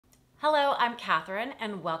Hello, I'm Catherine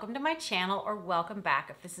and welcome to my channel, or welcome back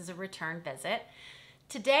if this is a return visit.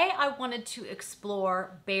 Today I wanted to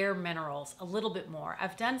explore bare minerals a little bit more.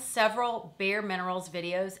 I've done several bare minerals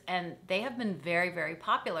videos and they have been very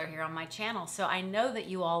popular here on my channel, so I know that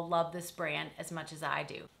you all love this brand as much as I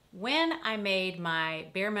do. When I made my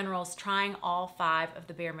Bare Minerals Trying All 5 of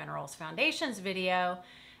the Bareminerals Foundations video,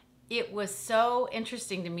 it was so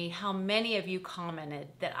interesting to me how many of you commented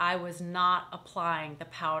that I was not applying the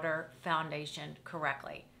powder foundation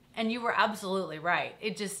correctly. And you were absolutely right.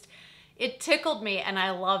 It tickled me and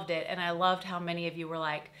I loved it. And I loved how many of you were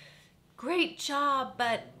like, great job,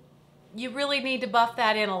 but you really need to buff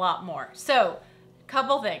that in a lot more. So,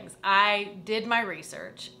 couple things. I did my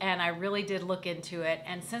research and I really did look into it.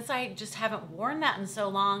 And since I just haven't worn that in so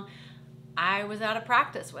long, I was out of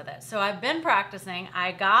practice with it. So I've been practicing.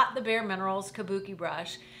 I got the Bare Minerals Kabuki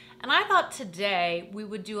brush, and I thought today we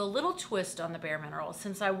would do a little twist on the Bare Minerals.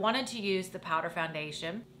 Since I wanted to use the powder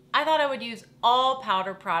foundation, I thought I would use all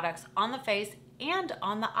powder products on the face and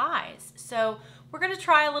on the eyes. So we're gonna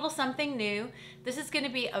try a little something new. This is gonna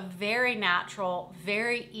be a very natural,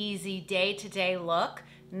 very easy day-to-day look,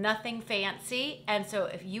 nothing fancy. And so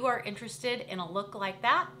if you are interested in a look like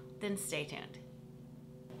that, then stay tuned.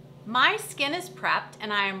 My skin is prepped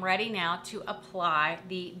and I am ready now to apply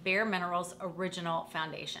the Bare Minerals Original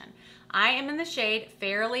Foundation. I am in the shade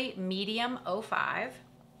Fairly Medium 05,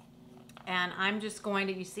 and I'm just going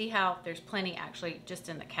to, you see how there's plenty actually just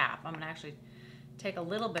in the cap. I'm gonna actually take a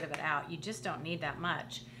little bit of it out. You just don't need that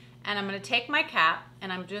much. And I'm gonna take my cap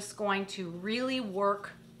and I'm just going to really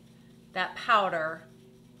work that powder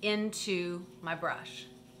into my brush.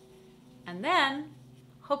 And then,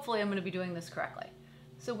 hopefully I'm gonna be doing this correctly.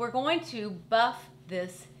 So we're going to buff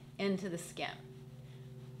this into the skin.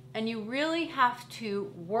 And you really have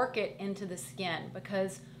to work it into the skin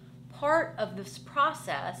because part of this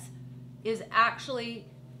process is actually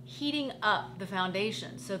heating up the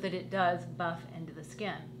foundation so that it does buff into the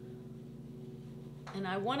skin. And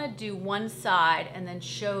I want to do one side and then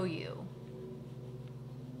show you.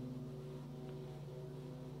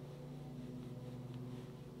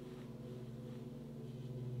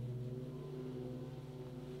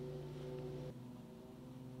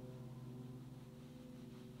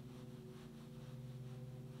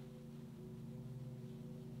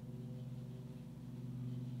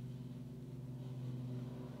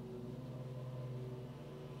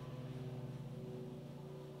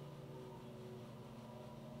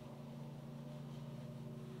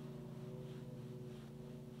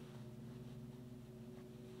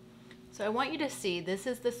 So I want you to see, this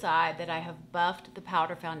is the side that I have buffed the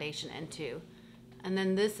powder foundation into, and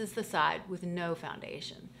then this is the side with no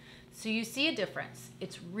foundation. So you see a difference.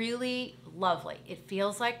 It's really lovely. It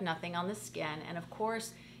feels like nothing on the skin, and of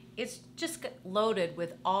course, it's just loaded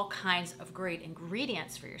with all kinds of great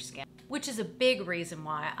ingredients for your skin, which is a big reason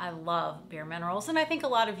why I love Bare Minerals, and I think a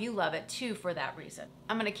lot of you love it too for that reason.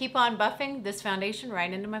 I'm gonna keep on buffing this foundation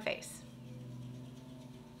right into my face.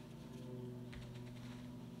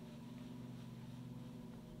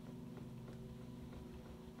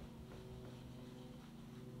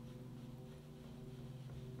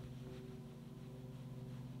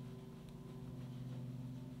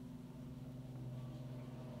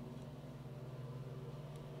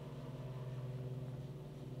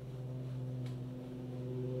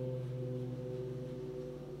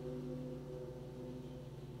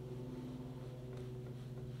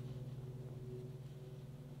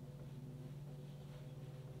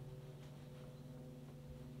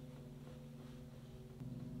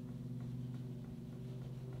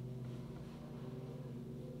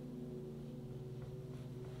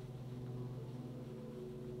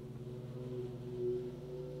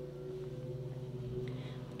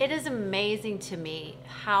 It is amazing to me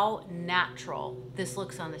how natural this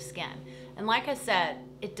looks on the skin. And like I said,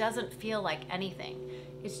 it doesn't feel like anything.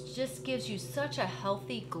 It just gives you such a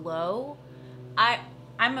healthy glow.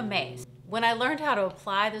 I'm amazed. When I learned how to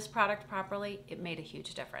apply this product properly, it made a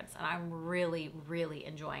huge difference, and I'm really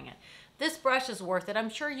enjoying it. This brush is worth it. I'm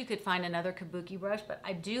sure you could find another Kabuki brush, but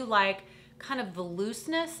I do like kind of the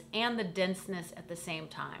looseness and the denseness at the same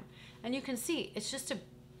time. And you can see, it's just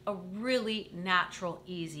a really natural,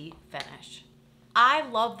 easy finish. I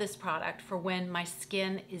love this product for when my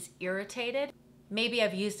skin is irritated. Maybe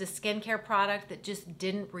I've used a skincare product that just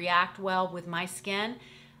didn't react well with my skin.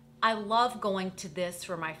 I love going to this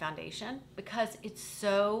for my foundation because it's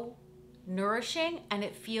so nourishing and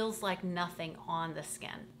it feels like nothing on the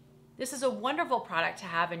skin. This is a wonderful product to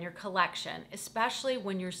have in your collection, especially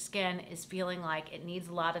when your skin is feeling like it needs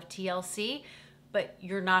a lot of TLC. but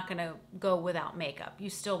you're not gonna go without makeup. You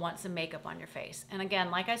still want some makeup on your face. And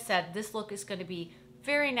again, like I said, this look is gonna be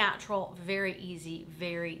very natural, very easy,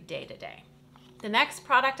 very day-to-day. The next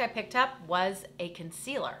product I picked up was a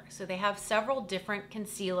concealer. So they have several different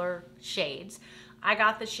concealer shades. I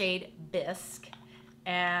got the shade Bisque,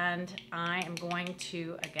 and I am going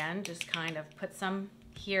to, again, just kind of put some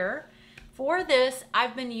here. For this,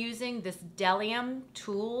 I've been using this Delium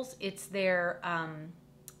Tools. It's their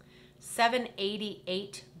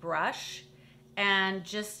 788 brush, and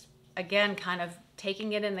just, again, kind of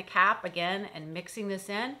taking it in the cap again and mixing this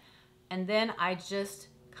in. And then I just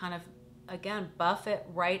kind of, again, buff it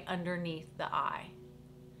right underneath the eye.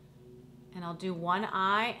 And I'll do one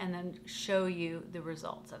eye and then show you the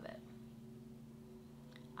results of it.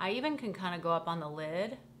 I even can kind of go up on the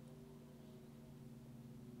lid,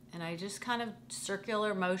 and I just kind of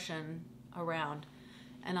circular motion around,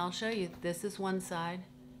 and I'll show you, this is one side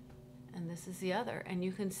and this is the other, and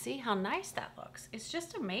you can see how nice that looks. It's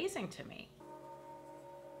just amazing to me.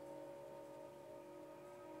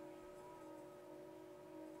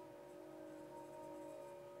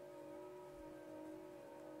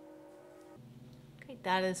 Okay,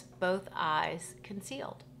 that is both eyes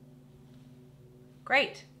concealed.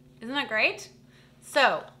 Great, isn't that great?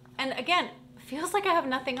 So, and again, feels like I have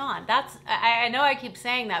nothing on. I know I keep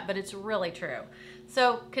saying that, but it's really true.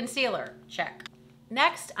 So concealer, check.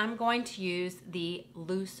 Next, I'm going to use the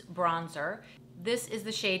loose bronzer. This is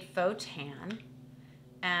the shade Faux Tan,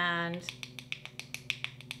 and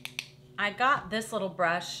I got this little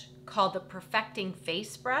brush called the Perfecting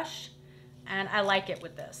Face Brush, and I like it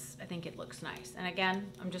with this. I think it looks nice. And again,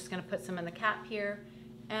 I'm just gonna put some in the cap here,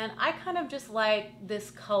 and I kind of just like this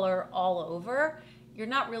color all over. You're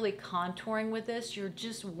not really contouring with this, you're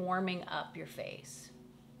just warming up your face.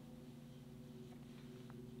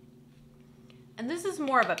 And this is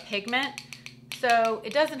more of a pigment, so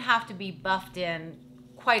it doesn't have to be buffed in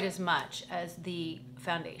quite as much as the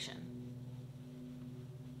foundation.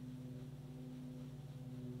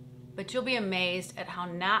 But you'll be amazed at how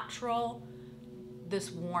natural this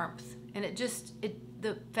warmth, and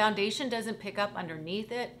the foundation doesn't pick up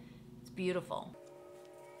underneath it. It's beautiful.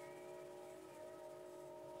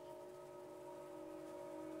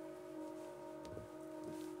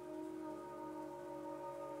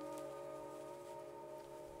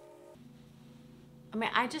 I mean,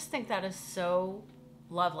 I just think that is so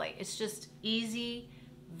lovely. It's just easy,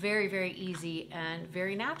 very, very easy, and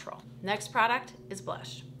very natural. Next product is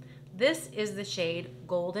blush. This is the shade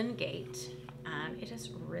Golden Gate, and it is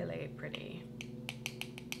really pretty.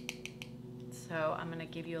 So I'm gonna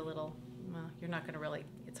give you a little, well, you're not gonna really,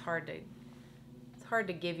 it's hard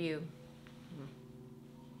to give you.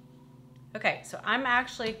 Okay, so I'm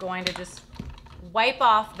actually going to just wipe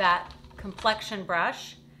off that complexion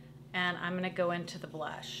brush, and I'm gonna go into the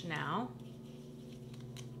blush now.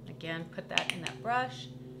 Again, put that in that brush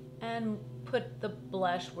and put the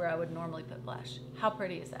blush where I would normally put blush. How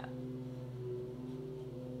pretty is that?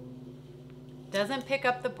 Doesn't pick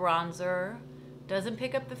up the bronzer, doesn't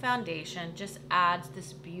pick up the foundation, just adds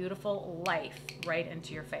this beautiful life right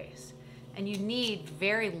into your face. And you need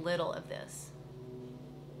very little of this.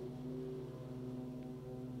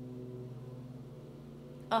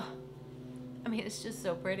 Oh, I mean, it's just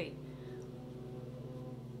so pretty.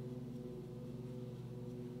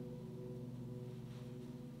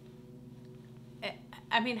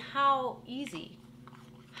 I mean, how easy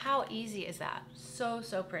is that? So,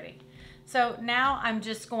 so pretty. So now I'm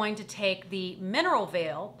just going to take the Mineral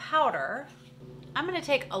Veil powder. I'm gonna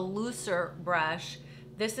take a looser brush.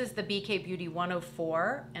 This is the BK Beauty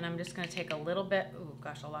 104, and I'm just gonna take a little bit, oh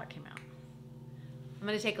gosh, a lot came out. I'm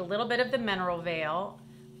gonna take a little bit of the Mineral Veil,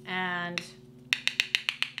 and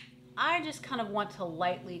I just kind of want to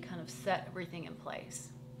lightly kind of set everything in place.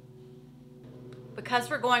 Because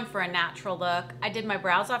we're going for a natural look, I did my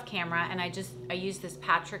brows off camera, and I used this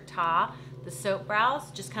Patrick Ta, the soap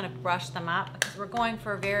brows, just kind of brush them up because we're going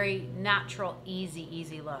for a very natural,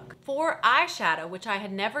 easy look. For eyeshadow, which I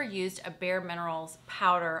had never used a Bareminerals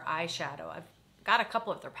powder eyeshadow. I've got a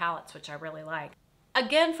couple of their palettes, which I really like.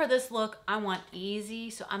 Again, for this look, I want easy,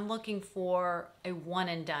 so I'm looking for a one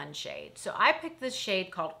and done shade. So I picked this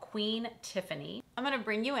shade called Queen Tiffany. I'm gonna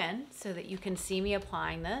bring you in so that you can see me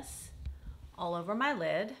applying this all over my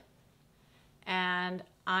lid. And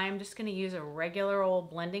I'm just gonna use a regular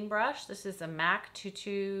old blending brush. This is a MAC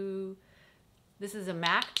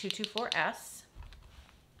 224S.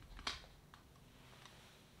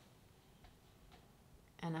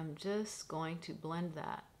 And I'm just going to blend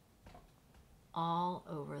that all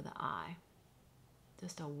over the eye.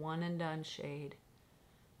 Just a one and done shade.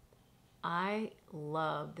 I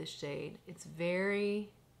love this shade. It's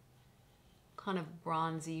very kind of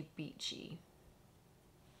bronzy, beachy.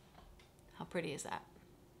 How pretty is that?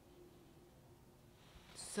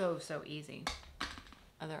 So, so easy.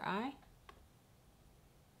 Other eye.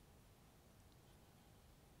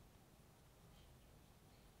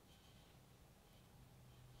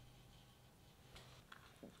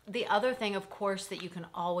 The other thing, of course, that you can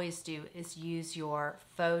always do is use your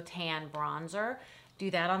faux tan bronzer.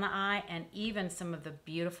 Do that on the eye, and even some of the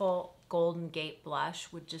beautiful Golden Gate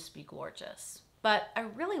blush would just be gorgeous. But I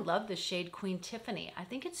really love the shade Queen Tiffany. I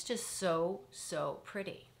think it's just so, so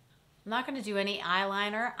pretty. I'm not going to do any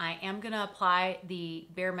eyeliner. I am going to apply the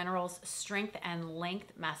Bare Minerals Strength and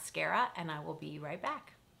Length Mascara, and I will be right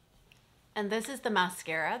back. And this is the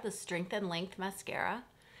mascara, the Strength and Length Mascara.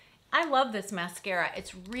 I love this mascara.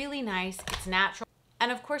 It's really nice, it's natural. And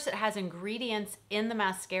of course it has ingredients in the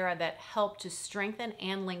mascara that help to strengthen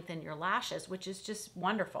and lengthen your lashes, which is just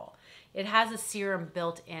wonderful. It has a serum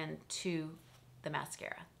built into the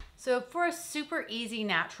mascara. So for a super easy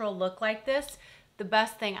natural look like this, the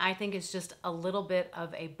best thing I think is just a little bit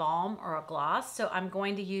of a balm or a gloss. So I'm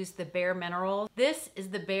going to use the Bare Minerals. This is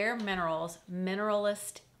the Bare Minerals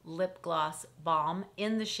Mineralist Lip Gloss Balm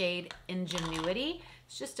in the shade Ingenuity.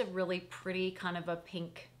 It's just a really pretty kind of a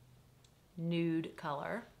pink nude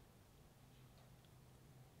color.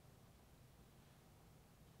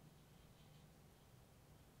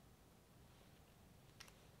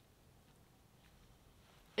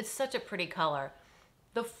 It's such a pretty color.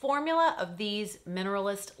 The formula of these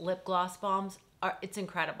Mineralist lip gloss balms it's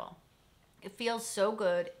incredible. It feels so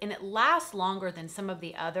good, and it lasts longer than some of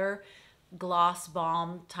the other gloss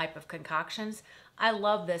balm type of concoctions. I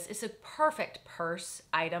love this. It's a perfect purse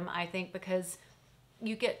item, I think, because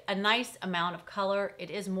you get a nice amount of color. It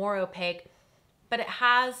is more opaque, but it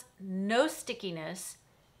has no stickiness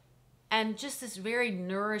and just this very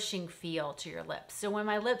nourishing feel to your lips. So when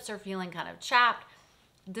my lips are feeling kind of chapped,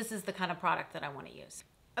 this is the kind of product that I want to use.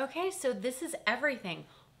 Okay, so this is everything.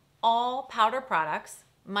 All powder products,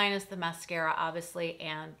 minus the mascara, obviously,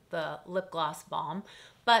 and the lip gloss balm,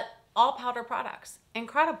 but all powder products.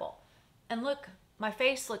 Incredible. And look, my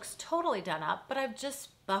face looks totally done up, but I've just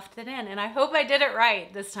buffed it in, and I hope I did it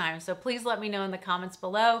right this time. So please let me know in the comments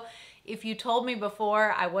below if you told me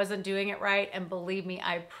before I wasn't doing it right, and believe me,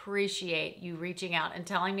 I appreciate you reaching out and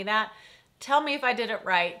telling me that. Tell me if I did it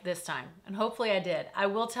right this time, and hopefully I did. I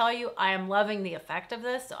will tell you, I am loving the effect of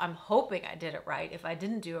this, so I'm hoping I did it right. If I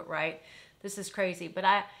didn't do it right, this is crazy, but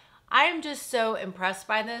I am just so impressed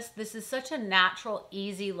by this. This is such a natural,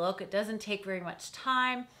 easy look. It doesn't take very much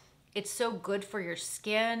time. It's so good for your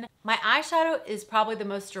skin. My eyeshadow is probably the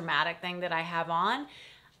most dramatic thing that I have on,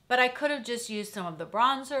 but I could have just used some of the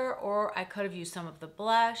bronzer, or I could have used some of the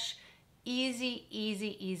blush. Easy,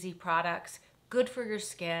 easy, easy products, good for your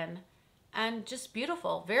skin, and just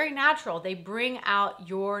beautiful, very natural. They bring out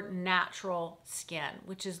your natural skin,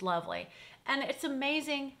 which is lovely. And it's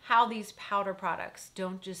amazing how these powder products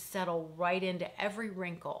don't just settle right into every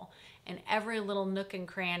wrinkle and every little nook and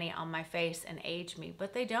cranny on my face and age me,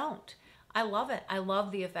 but they don't. I love it. I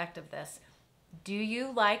love the effect of this. Do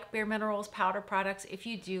you like Bare Minerals powder products? If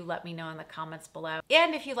you do, let me know in the comments below.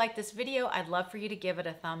 And if you like this video, I'd love for you to give it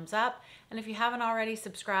a thumbs up. And if you haven't already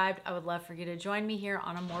subscribed, I would love for you to join me here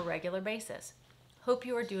on a more regular basis. Hope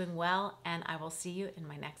you are doing well, and I will see you in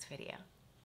my next video.